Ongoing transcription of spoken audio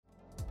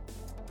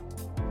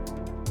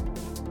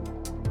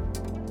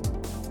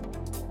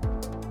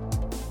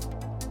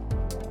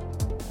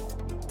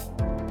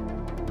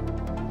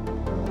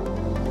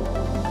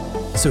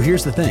So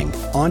here's the thing,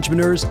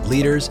 entrepreneurs,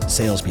 leaders,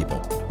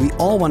 salespeople, we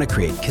all want to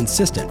create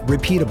consistent,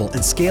 repeatable, and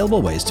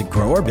scalable ways to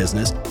grow our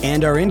business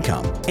and our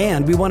income.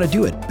 And we want to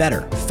do it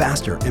better,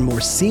 faster, and more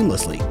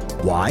seamlessly.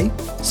 Why?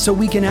 So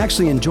we can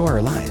actually enjoy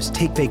our lives,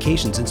 take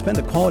vacations, and spend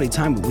the quality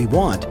time we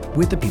want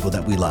with the people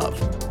that we love.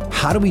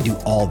 How do we do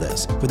all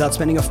this without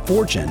spending a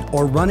fortune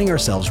or running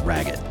ourselves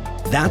ragged?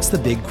 That's the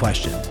big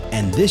question,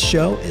 and this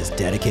show is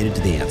dedicated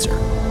to the answer.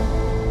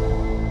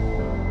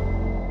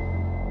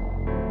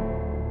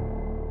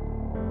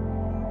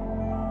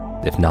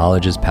 If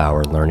knowledge is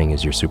power, learning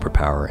is your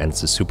superpower, and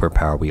it's a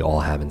superpower we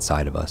all have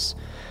inside of us.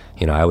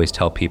 You know, I always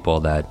tell people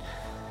that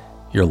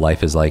your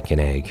life is like an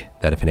egg,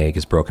 that if an egg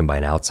is broken by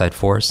an outside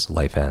force,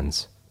 life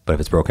ends. But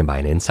if it's broken by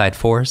an inside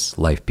force,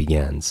 life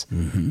begins.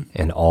 Mm-hmm.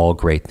 And all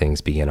great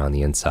things begin on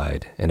the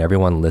inside. And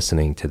everyone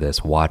listening to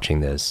this, watching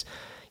this,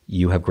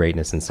 you have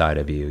greatness inside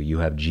of you. You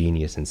have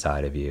genius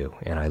inside of you.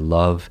 And I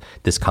love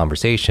this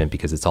conversation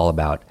because it's all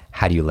about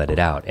how do you let it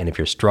out? And if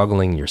you're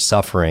struggling, you're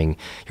suffering,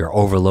 you're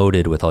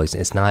overloaded with all these,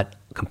 it's not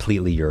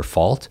completely your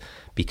fault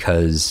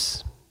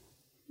because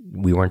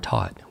we weren't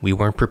taught. We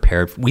weren't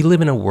prepared. We live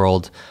in a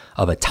world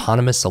of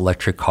autonomous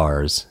electric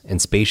cars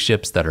and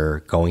spaceships that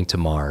are going to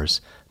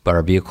Mars, but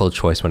our vehicle of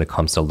choice when it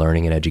comes to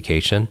learning and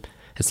education,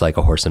 it's like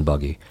a horse and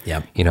buggy.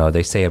 Yep. You know,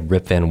 they say of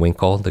Rip Van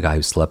Winkle, the guy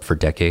who slept for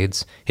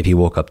decades, if he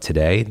woke up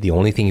today, the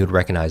only thing you would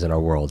recognize in our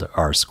world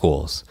are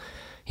schools.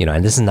 You know,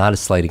 and this is not a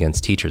slight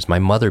against teachers. My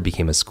mother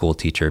became a school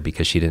teacher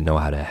because she didn't know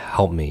how to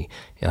help me,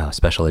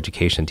 special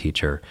education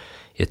teacher.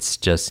 It's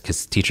just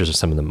because teachers are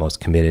some of the most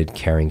committed,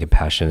 caring,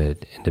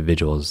 compassionate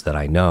individuals that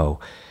I know,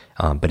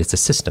 but it's a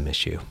system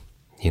issue.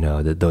 You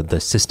know,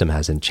 the system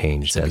hasn't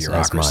changed as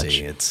much.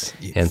 It's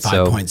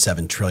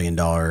 $5.7 trillion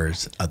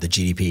of the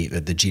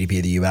GDP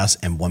of the U.S.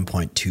 and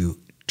 $1.2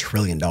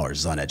 trillion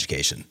is on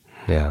education.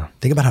 Yeah.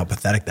 Think about how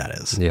pathetic that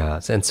is.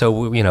 Yeah. And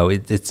so, you know,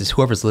 it's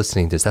whoever's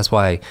listening to this, that's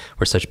why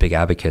we're such big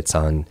advocates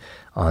on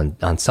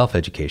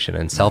self-education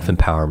and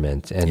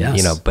self-empowerment. And, yes.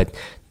 You know, but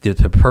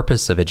the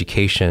purpose of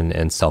education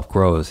and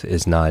self-growth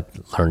is not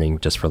learning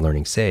just for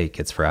learning's sake.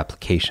 It's for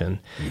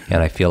application. Mm-hmm.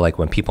 And I feel like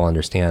when people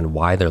understand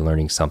why they're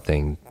learning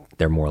something,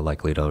 they're more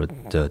likely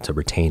to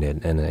retain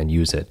it and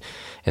use it.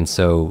 And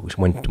so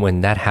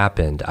when that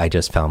happened, I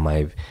just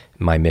found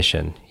my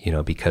mission, you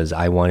know, because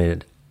I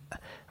wanted,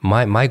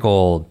 my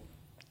goal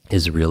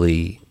is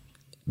really,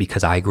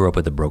 because I grew up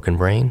with a broken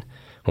brain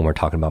when we're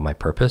talking about my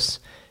purpose.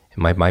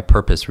 My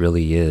purpose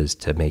really is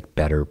to make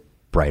better,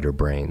 brighter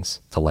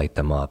brains, to light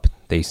them up.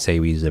 They say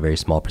we use a very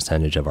small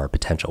percentage of our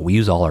potential. We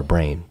use all our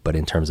brain, but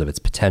in terms of its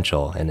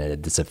potential and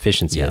its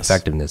efficiency and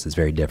effectiveness is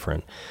very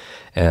different.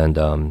 And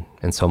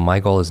so my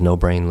goal is no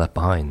brain left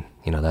behind.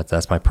 You know,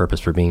 that's my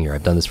purpose for being here.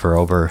 I've done this for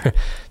over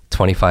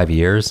 25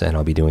 years and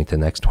I'll be doing it the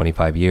next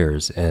 25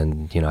 years.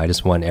 And, you know, I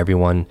just want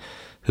everyone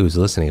who's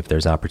listening, if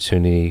there's an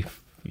opportunity,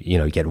 you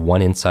know, get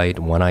one insight,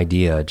 one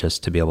idea,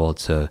 just to be able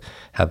to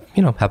have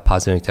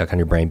positive impact on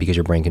your brain, because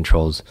your brain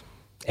controls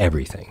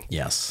everything.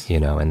 Yes. You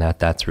know, and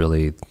that's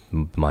really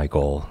my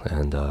goal.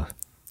 And,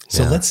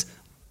 so let's,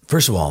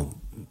 first of all,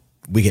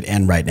 we could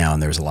end right now,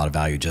 and there's a lot of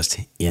value just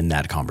in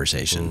that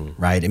conversation,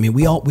 right? I mean,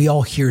 we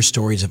all hear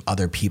stories of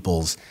other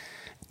people's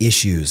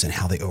issues and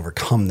how they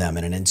overcome them,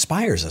 and it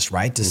inspires us,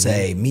 right? To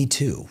say, me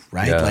too,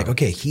 right? Yeah. Like,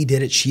 okay, he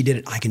did it, she did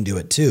it, I can do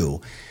it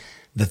too.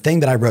 The thing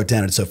that I wrote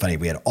down, it's so funny,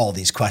 we had all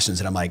these questions,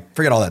 and I'm like,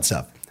 forget all that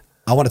stuff.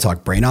 I want to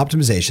talk brain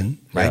optimization,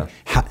 right?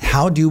 Yeah.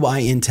 How do I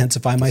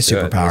intensify my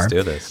superpower? Let's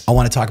do this. I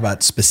want to talk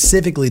about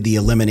specifically the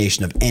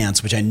elimination of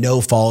ants, which I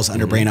know falls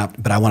under brain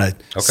but I want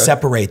to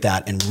separate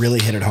that and really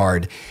hit it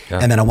hard. Yeah.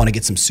 And then I want to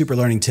get some super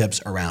learning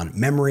tips around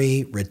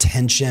memory,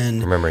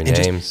 retention, remembering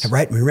names,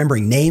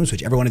 remembering names,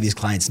 which every one of these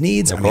clients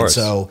needs. Of course.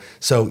 So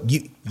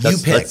you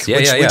pick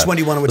which one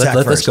do you want to attack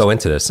let's first? Go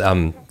into this. All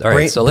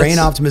right, brain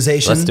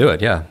optimization. Let's do it.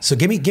 Yeah. So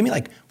give me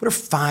like, what are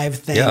 5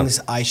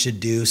 things I should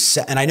do?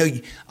 And I know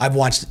I've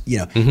watched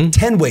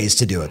 10 ways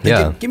to do it.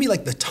 But give me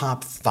like the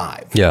top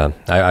 5. Yeah,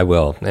 I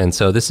will. And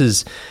so this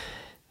is,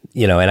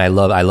 you know, and I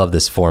love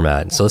this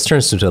format. So let's turn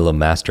this into a little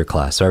master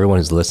class. So everyone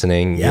who's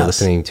listening, you're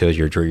listening to it,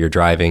 you're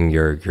driving,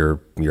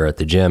 you're at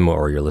the gym,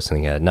 or you're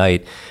listening at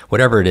night,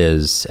 whatever it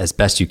is, as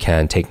best you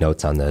can, take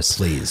notes on this.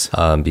 Please.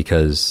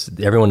 Because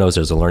everyone knows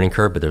there's a learning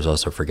curve, but there's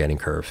also a forgetting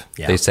curve.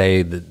 Yeah. They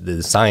say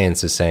the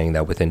science is saying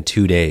that within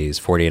 2 days,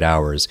 48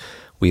 hours,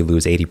 we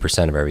lose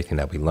 80% of everything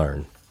that we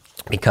learn.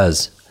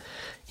 Because,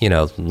 you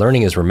know,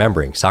 learning is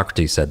remembering.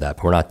 Socrates said that,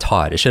 but we're not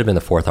taught. It should have been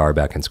the 4th hour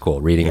back in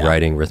school: reading,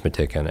 writing,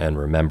 arithmetic, and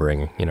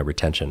remembering, you know,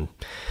 retention.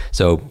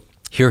 So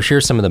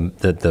here's some of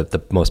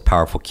the most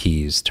powerful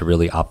keys to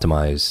really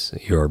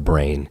optimize your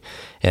brain.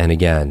 And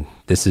again,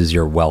 this is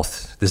your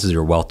wealth. This is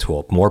your wealth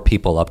tool. More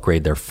people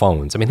upgrade their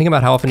phones. I mean, think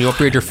about how often you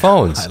upgrade your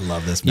phones. I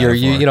love this metaphor.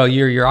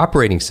 Your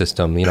operating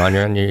system, you know,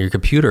 on your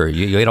computer.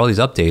 You get all these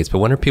updates, but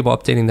when are people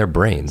updating their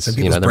brains? So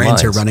people's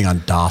brains are running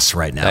on DOS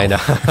right now. I know,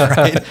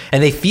 right?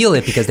 And they feel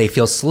it because they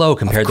feel slow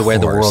compared to the way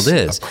the world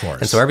is. Of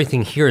course. And so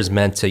everything here is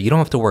meant to. You don't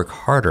have to work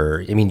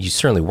harder. I mean, you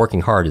certainly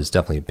working hard is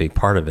definitely a big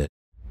part of it.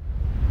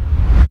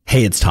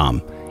 Hey, it's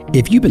Tom.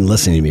 If you've been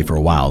listening to me for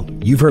a while,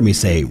 you've heard me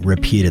say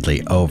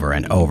repeatedly over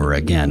and over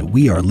again,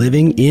 we are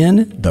living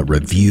in the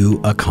review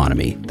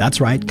economy.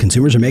 That's right,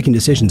 consumers are making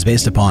decisions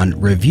based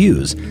upon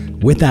reviews.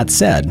 With that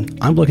said,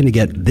 I'm looking to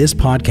get this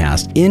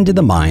podcast into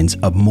the minds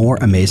of more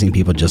amazing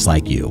people just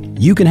like you.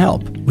 You can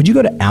help. Would you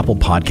go to Apple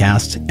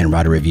Podcasts and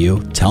write a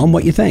review? Tell them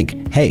what you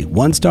think. Hey,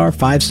 1 star,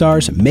 5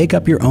 stars, make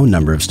up your own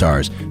number of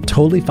stars.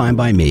 Totally fine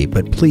by me,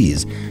 but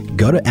please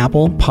go to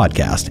Apple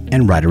Podcast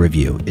and write a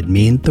review. It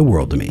means the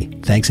world to me.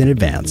 Thanks in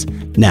advance.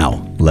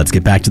 Now, let's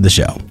get back to the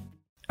show.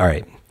 All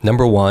right.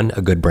 Number 1,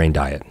 a good brain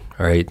diet.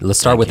 All right. Let's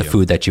start with the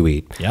food that you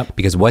eat. Yep.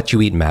 Because what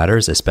you eat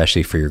matters,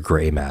 especially for your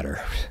gray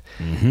matter.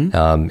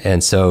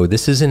 And so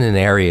this is in an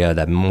area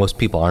that most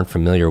people aren't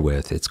familiar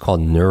with. It's called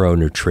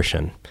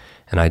neuronutrition.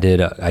 And I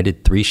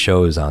did 3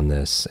 shows on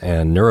this.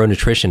 And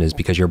neuronutrition is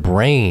because your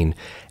brain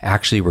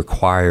actually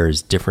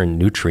requires different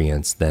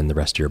nutrients than the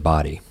rest of your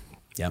body.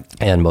 Yep.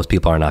 And most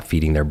people are not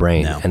feeding their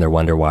brain, and they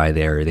wonder why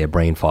they have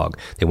brain fog.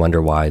 They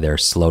wonder why they're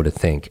slow to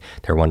think.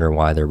 They wonder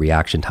why their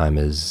reaction time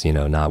is,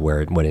 not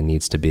what it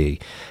needs to be.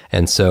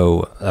 And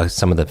so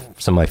some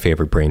of my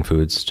favorite brain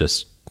foods,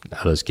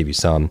 I'll just give you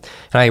some.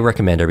 And I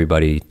recommend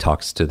everybody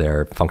talks to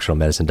their functional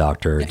medicine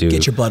doctor.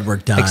 Get your blood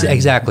work done.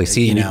 Exactly.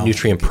 See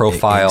nutrient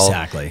profile.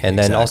 Exactly. And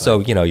then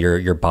also,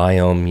 your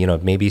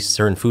biome, maybe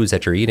certain foods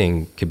that you're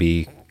eating could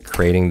be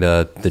creating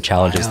the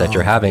challenges that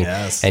you're having.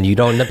 Yes. And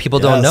people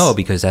don't know,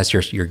 because that's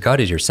your gut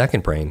is your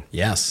second brain.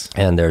 Yes.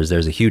 And there's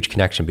a huge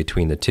connection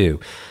between the two.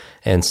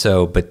 And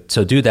so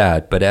do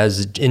that. But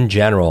as in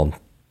general,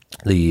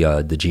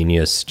 the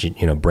genius,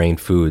 brain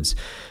foods,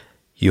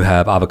 you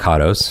have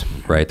avocados,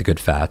 right? The good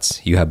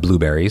fats. You have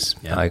blueberries.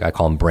 Yeah. I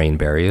call them brain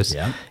berries.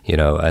 Yeah.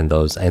 And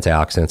those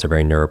antioxidants are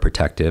very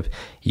neuroprotective.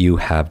 You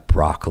have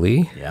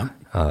broccoli, Yeah.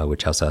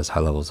 which also has high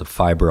levels of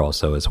fiber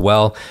also as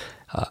well.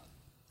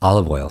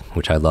 Olive oil,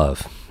 which I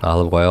love.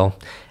 Olive oil.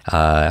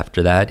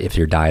 After that, if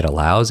your diet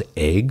allows,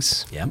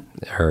 eggs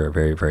are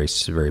very, very,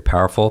 very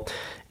powerful.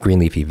 Green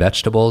leafy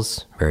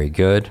vegetables, very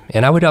good.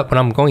 And I would, when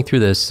I'm going through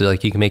this,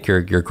 you can make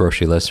your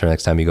grocery list, or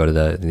next time you go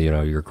to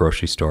your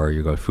grocery store,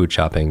 you go food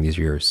shopping, these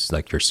are your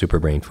super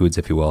brain foods,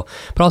 if you will.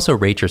 But also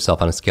rate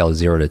yourself on a scale of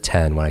 0 to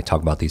 10 when I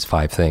talk about these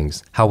 5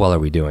 things. How well are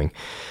we doing?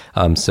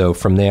 So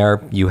from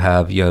there, you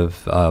have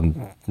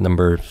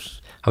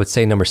I would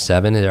say number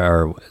 7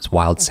 is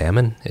wild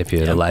salmon, if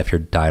your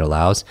diet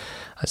allows.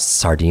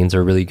 Sardines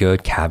are really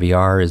good.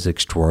 Caviar is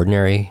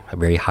extraordinary,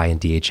 very high in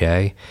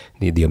DHA,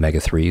 the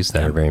omega-3s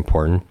that are very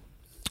important.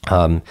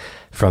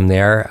 From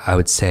there, I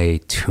would say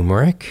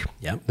turmeric,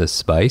 the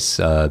spice,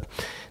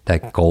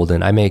 that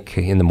golden. I make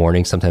in the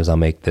morning, sometimes I'll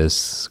make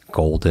this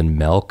golden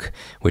milk,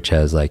 which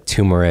has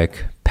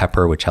turmeric,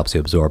 pepper, which helps you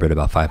absorb it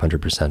about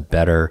 500%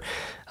 better,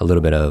 a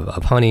little bit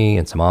of honey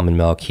and some almond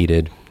milk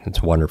heated. It's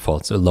wonderful.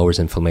 It lowers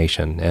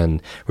inflammation,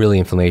 and really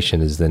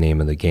inflammation is the name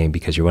of the game,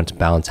 because you want to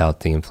balance out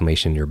the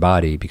inflammation in your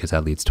body, because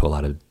that leads to a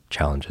lot of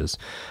challenges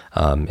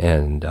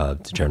and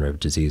degenerative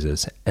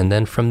diseases. And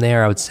then from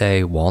there, I would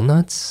say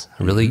walnuts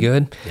are really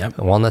good. Yep.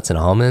 Walnuts and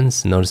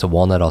almonds. Notice a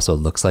walnut also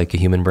looks like a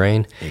human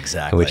brain.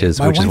 Exactly. Which is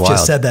wife wild.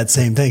 Just said that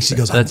same thing. She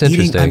goes, That's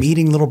I'm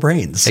eating little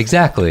brains.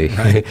 Exactly.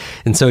 Right.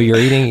 And so you're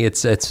eating.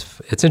 It's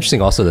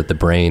interesting also that the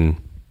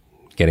brain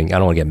I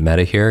don't want to get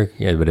meta here,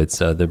 but it's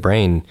the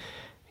brain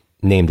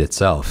named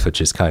itself, which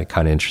is kind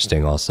of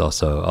interesting also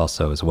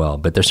as well.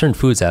 But there's certain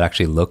foods that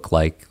actually look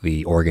like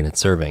the organ it's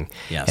serving.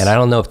 Yes. And I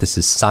don't know if this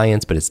is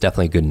science, but it's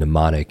definitely a good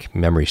mnemonic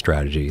memory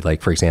strategy.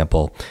 Like, for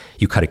example,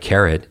 you cut a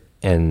carrot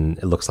and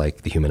it looks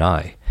like the human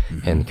eye,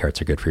 and carrots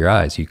are good for your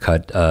eyes. You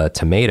cut a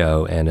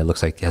tomato and it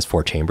looks like it has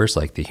 4 chambers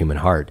like the human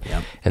heart.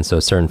 Yep. And so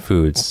certain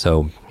foods,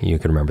 so you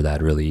can remember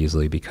that really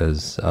easily,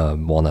 because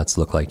walnuts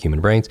look like human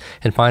brains.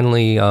 And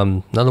finally,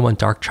 another one,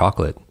 dark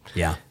chocolate.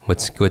 Yeah.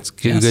 What's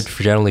good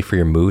generally for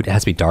your mood? It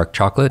has to be dark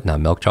chocolate, not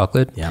milk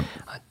chocolate. Yeah.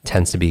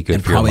 Tends to be good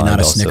and for your mind. Probably not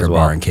a also Snicker as well.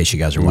 bar, in case you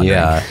guys are wondering.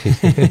 Yeah.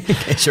 In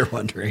case you're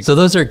wondering. So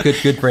those are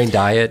good brain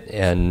diet.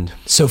 And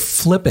so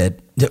flip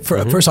it. First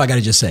of all, I got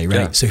to just say, right?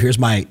 Yeah. So here's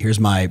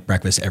my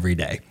breakfast every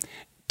day.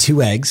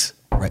 2 eggs.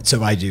 Right.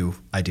 So I do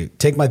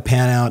take my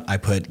pan out. I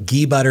put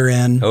ghee butter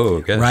in. Oh,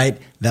 okay. Right.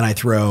 Then I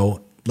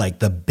throw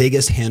the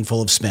biggest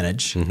handful of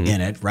spinach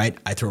in it, right?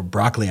 I throw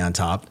broccoli on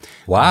top.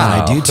 Wow.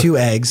 Then I do 2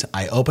 eggs.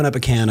 I open up a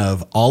can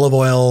of olive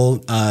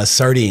oil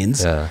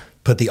sardines,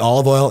 put the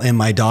olive oil in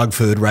my dog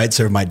food, right?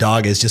 So my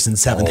dog is just in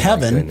seventh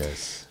heaven.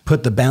 Goodness.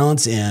 Put the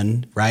balance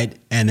in, right?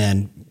 And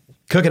then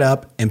cook it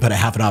up and put a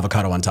half an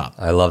avocado on top.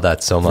 I love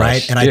that so much.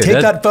 Right. And I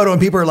take that photo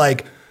and people are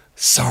like,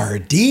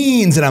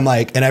 sardines. And I'm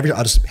like, I'll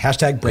just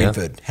hashtag brain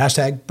food,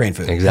 hashtag brain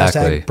food,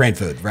 exactly. Hashtag brain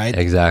food, right?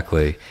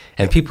 Exactly.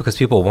 And because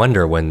people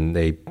wonder when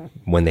they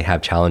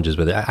have challenges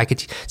with it. I could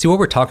see what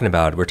we're talking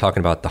about. We're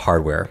talking about the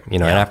hardware,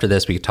 and after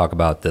this we could talk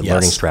about the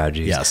learning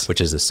strategies,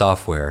 which is the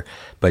software.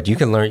 But you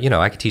can learn,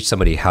 I could teach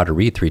somebody how to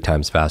read 3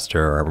 times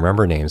faster or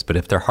remember names. But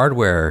if their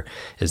hardware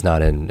is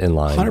not in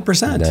line,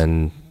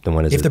 100%,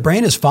 one is if the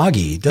brain is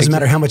foggy, it doesn't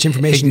matter how much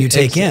information you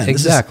take in.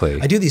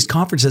 Exactly. I do these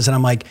conferences and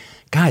I'm like,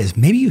 guys,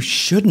 maybe you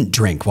shouldn't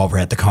drink while we're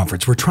at the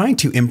conference. We're trying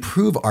to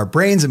improve our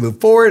brains and move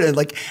forward. And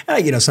like,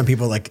 some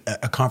people like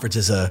a conference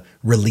is a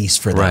release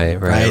for them,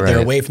 right?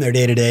 They're away from their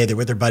day to day. They're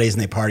with their buddies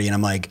and they party. And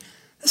I'm like,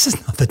 this is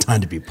not the time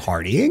to be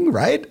partying,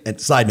 right?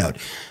 And side note,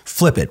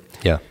 flip it.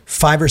 Yeah.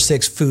 5 or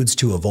 6 foods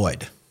to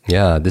avoid.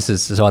 Yeah. This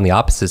is so on the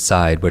opposite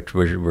side, what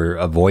we're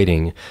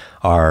avoiding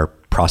are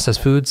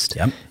processed foods.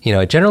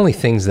 Yep. Generally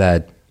things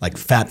that, like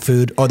fat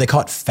food. Oh, they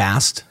call it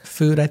fast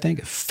food, I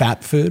think.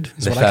 Fat food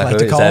is what I like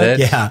to call it.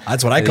 Yeah,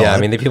 that's what I call it. Yeah, I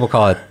mean, the people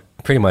call it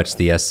pretty much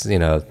the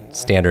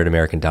standard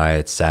American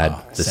diet,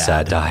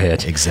 sad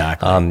diet.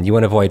 Exactly. You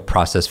want to avoid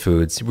processed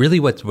foods. Really,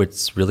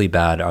 what's really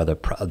bad are the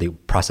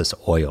processed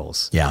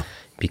oils. Yeah.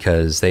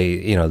 Because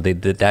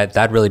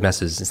that really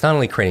messes. It's not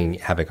only creating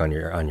havoc on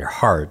your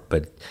heart,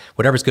 but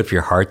whatever's good for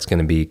your heart's going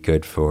to be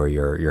good for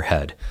your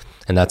head.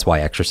 And that's why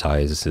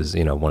exercise is,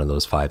 one of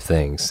those 5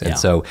 things. And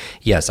so,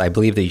 yes, I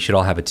believe that you should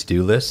all have a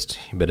to-do list,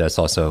 but it's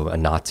also a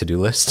not to-do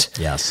list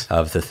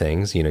of the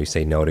things. You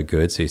say no to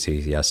good, so you say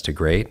yes to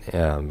great,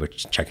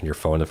 which checking your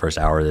phone the first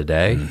hour of the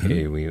day.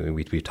 Mm-hmm.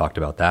 We talked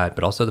about that,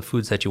 but also the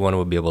foods that you want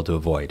to be able to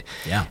avoid.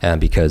 Yeah.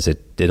 Because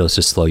it'll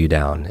just slow you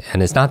down.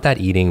 And it's not that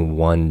eating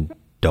one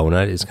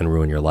donut is going to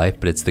ruin your life,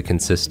 but it's the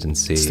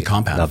consistency. It's the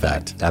compound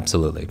effect.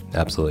 Absolutely.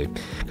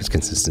 Because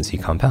consistency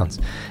compounds.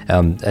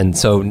 And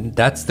so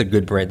that's the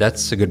good brain.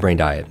 That's a good brain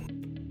diet.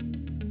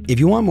 If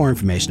you want more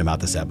information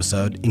about this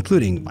episode,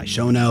 including my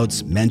show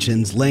notes,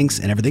 mentions, links,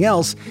 and everything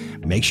else,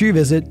 make sure you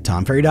visit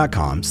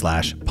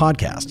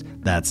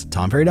tomferry.com/podcast. That's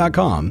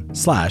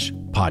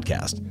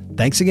tomferry.com/podcast.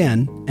 Thanks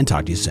again, and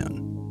talk to you soon.